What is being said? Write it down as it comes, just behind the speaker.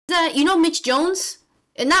that, you know Mitch Jones?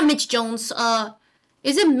 Not Mitch Jones.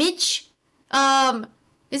 Is it Mitch?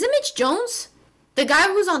 Is it Mitch Jones? The guy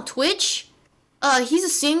who's on Twitch? He's a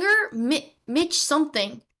singer. Mitch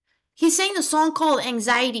something. He sang a song called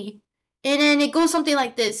Anxiety. And then it goes something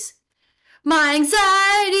like this. My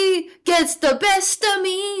anxiety gets the best of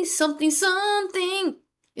me. Something, something.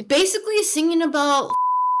 It basically is singing about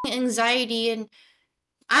anxiety, and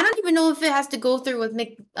I don't even know if it has to go through with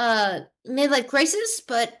midlife crisis,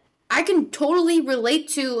 but I can totally relate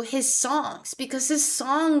to his songs because his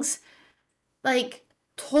songs like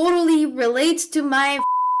totally relates to my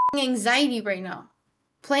anxiety right now.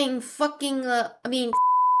 Playing fucking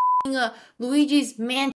Luigi's Mansion